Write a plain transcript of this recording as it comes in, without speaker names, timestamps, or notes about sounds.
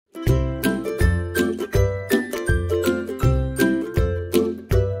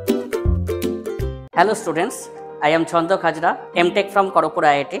Hello students, I am Chhandak Sir, MTech from Kharagpur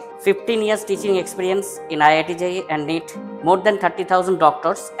IIT. 15 years teaching experience in IIT JEE and NEET. More than 30,000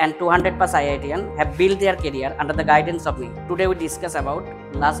 doctors and 200 plus IITans have built their career under the guidance of me. Today we discuss about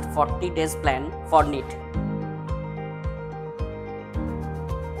last 40 days plan for NEET.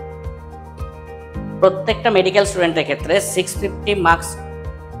 প্রত্যেকটা medical স্টুডেন্টের ক্ষেত্রে 650 marks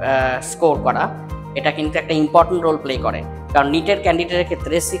score করা এটা কিন্তু একটা important role play করে, কারণ নিটের ক্যান্ডিডেটের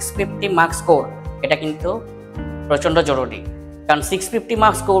ক্ষেত্রে 650 মার্কস স্কোর এটা কিন্তু প্রচণ্ড জরুরি। কারণ 650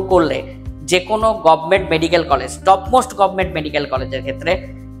 মার্কস স্কোর করলে যে কোনো government medical college, topmost government medical কলেজের ক্ষেত্রে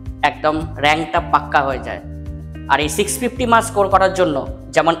একদম র্যাঙ্কটা পাক্কা হয়ে যায়। আর এই 650 মার্কস স্কোর করার জন্য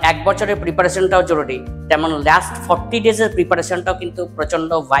যেমন এক বছরের প্রিপারেশনটাও জরুরি, তেমন লাস্ট 40 ডেজের প্রিপারেশনটাও কিন্তু প্রচণ্ড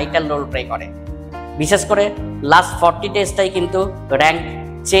ভাইটাল রোল প্লে করে। বিশেষ করে লাস্ট 40 ডেজটাই কিন্তু র্যাঙ্ক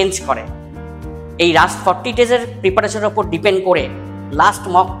চেঞ্জ করে। এই লাস্ট 40 ডেজের প্রিপারেশনের উপর ডিপেন্ড করে লাস্ট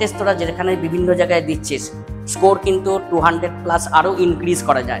মক টেস্ট তোরা যেখানে বিভিন্ন জায়গায় দিচ্ছিস স্কোর কিন্তু 200 প্লাস আরও ইনক্রিজ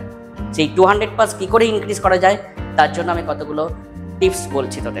করা যায়। সেই 200 প্লাস কী করে ইনক্রিজ করা যায় তার জন্য আমি কতগুলো টিপস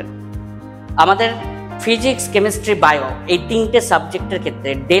বলছি তোদের। আমাদের ফিজিক্স, কেমিস্ট্রি, বায়ো এই তিনটে সাবজেক্টের ক্ষেত্রে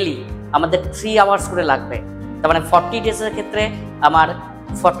ডেলি আমাদের 3 আওয়ার্স করে লাগবে। তার মানে 40 ডেজের ক্ষেত্রে আমার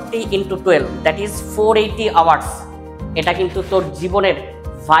 40 × 12 দ্যাট ইজ 480 আওয়ার্স। এটা কিন্তু তোর জীবনের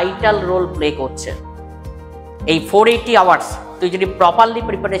ভাইটাল রোল প্লে করছে। এই 480 আওয়ার্স তুই যদি প্রপারলি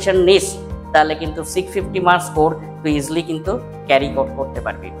প্রিপারেশন নিস তাহলে কিন্তু 650 মার্কস স্কোর তুই ইজিলি কিন্তু ক্যারি করতে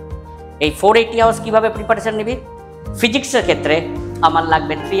পারবি। এই 480 আওয়ার্স কীভাবে প্রিপারেশন নিবি? ফিজিক্সের ক্ষেত্রে আমার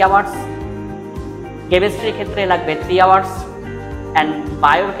লাগবে 3 আওয়ার্স, কেমিস্ট্রির ক্ষেত্রে লাগবে 3 আওয়ার্স, অ্যান্ড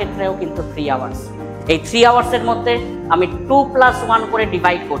বায়োর ক্ষেত্রেও কিন্তু 3 আওয়ার্স। এই 3 আওয়ার্সের মধ্যে আমি 2+1 করে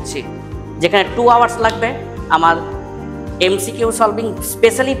ডিভাইড করছি, যেখানে 2 আওয়ার্স লাগবে আমার MCQ solving,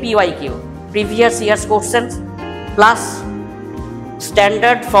 specially PYQ, previous years questions plus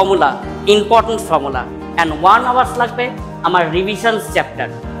standard formula, important formula, and 1 hours লাগবে আমার রিভিশনস চ্যাপ্টার,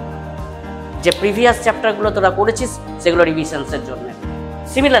 যে প্রিভিয়াস চ্যাপ্টারগুলো তোরা করেছিস সেগুলো রিভিশনসের জন্য।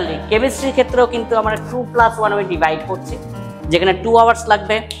 সিমিলারলি কেমিস্ট্রির ক্ষেত্রেও কিন্তু আমরা 2+1 আমি ডিভাইড করছি, যেখানে 2 আওয়ার্স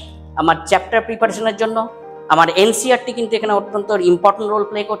লাগবে আমার চ্যাপ্টার প্রিপারেশনের জন্য। আমার এনসিআরটি কিন্তু এখানে অত্যন্ত ইম্পর্টেন্ট রোল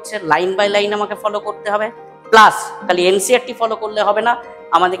প্লে করছে, লাইন বাই লাইন আমাকে ফলো করতে হবে। প্লাস খালি এনসিআরটি ফলো করলে হবে না,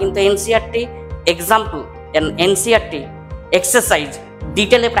 আমাদের কিন্তু এনসিআরটি এক্সাম্পল, এনসিআরটি এক্সারসাইজ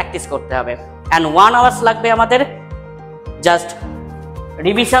ডিটেলে প্র্যাকটিস করতে হবে। অ্যান্ড 1 আওয়ার্স লাগবে আমাদের জাস্ট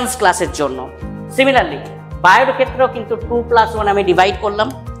রিভিশনস ক্লাসের জন্য। সিমিলারলি বায়োর ক্ষেত্রেও কিন্তু 2+1 আমি ডিভাইড করলাম।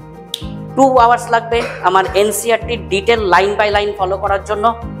 2 আওয়ার্স লাগবে আমার NCERT detail line by line follow করার জন্য,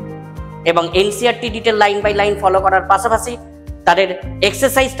 এবং NCERT detail line by line follow করার পাশাপাশি তাদের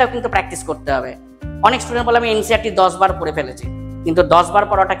এক্সারসাইজটাও কিন্তু প্র্যাকটিস করতে হবে। অনেক স্টুডেন্ট বলে আমি এনসিআরটি 10 বার পড়ে ফেলেছি, কিন্তু 10 বার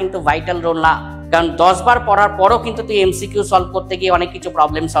পড়াটা কিন্তু ভাইটাল রোল না, কারণ 10 বার পড়ার পরও কিন্তু তুই এমসিকিউ সলভ করতে গিয়ে অনেক কিছু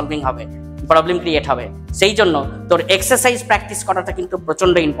প্রবলেম ক্রিয়েট হবে। সেই জন্য তোর এক্সারসাইজ প্র্যাকটিস করাটা কিন্তু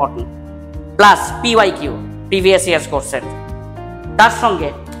প্রচণ্ড important. Plus PYQ, previous years question, তার সঙ্গে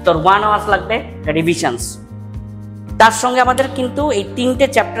তোর 1 আওয়ার্স লাগবে রিভিশনস। তার সঙ্গে আমাদের কিন্তু এই 3টে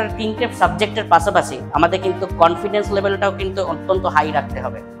চ্যাপ্টার, 3টে সাবজেক্টের পাশাপাশি আমাদের কিন্তু কনফিডেন্স লেভেলটাও কিন্তু অত্যন্ত হাই রাখতে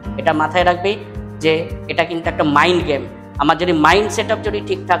হবে। এটা মাথায় রাখবেই যে এটা কিন্তু একটা মাইন্ড গেম। আমার যদি মাইন্ড সেট আপ যদি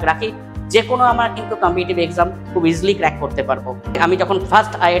ঠিকঠাক রাখি, যে কোনো আমার কিন্তু কম্পিটিটিভ এক্সাম খুব ইজিলি ক্র্যাক করতে পারবো। আমি যখন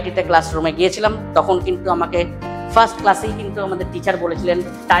ফার্স্ট আইআইটিতে ক্লাসরুমে গিয়েছিলাম তখন কিন্তু আমাকে ফার্স্ট ক্লাসেই কিন্তু আমাদের টিচার বলেছিলেন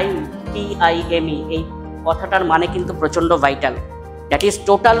টাইম, TIME, এই কথাটার মানে কিন্তু প্রচণ্ড vital. That is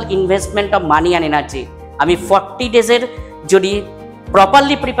total investment of money and energy. আমি 40 ডেজের যদি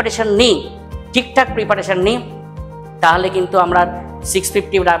প্রপারলি প্রিপারেশন নিই, ঠিকঠাক প্রিপারেশন নিই, তাহলে কিন্তু আমরা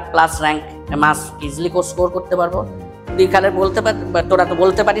 650+ র্যাঙ্ক মার্কস ইজিলি স্কোর করতে পারবো। তুই খালি তোরা তো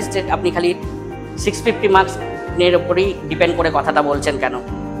বলতে পারিস যে আপনি খালি 650 মার্কসের উপরেই ডিপেন্ড করে কথাটা বলছেন কেন?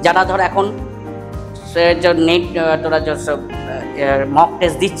 যারা ধর এখন নেট তোরা মক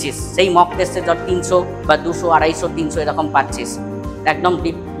টেস্ট দিচ্ছিস, সেই মক টেস্টে ধর 300 বা 200, 250, 300 এরকম পাচ্ছিস, একদম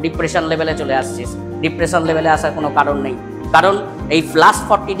ডিপ্রেশন লেভেলে চলে আসছিস। ডিপ্রেশন লেভেলে আসার কোনো কারণ নেই, কারণ এই লাস্ট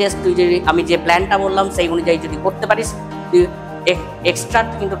 40 ডেজ তুই যদি আমি যে প্ল্যানটা বললাম সেই অনুযায়ী যদি করতে পারিস, তুই এক্সট্রা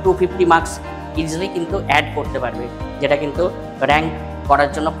কিন্তু 250 মার্কস ইজিলি কিন্তু অ্যাড করতে পারবে, যেটা কিন্তু র্যাঙ্ক করার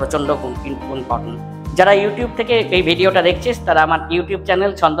জন্য প্রচণ্ড ইম্পর্টেন্ট। যারা ইউটিউব থেকে এই ভিডিওটা দেখছিস তারা আমার YouTube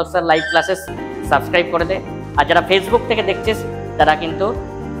channel ছন্দক sir live classes subscribe করে দে, আর যারা ফেসবুক থেকে দেখছিস তারা কিন্তু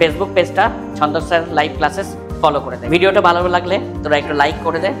ফেসবুক পেজটা ছন্দক স্যার লাইভ ক্লাসেস ফলো করে দে। ভিডিওটা ভালো লাগলে তোরা একটু লাইক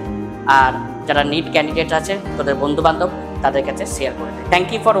করে দে, আর যারা নিট ক্যান্ডিডেট আছে তোদের বন্ধু বান্ধব তাদের কাছে শেয়ার করে দে। Thank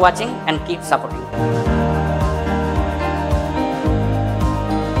you for watching and keep supporting.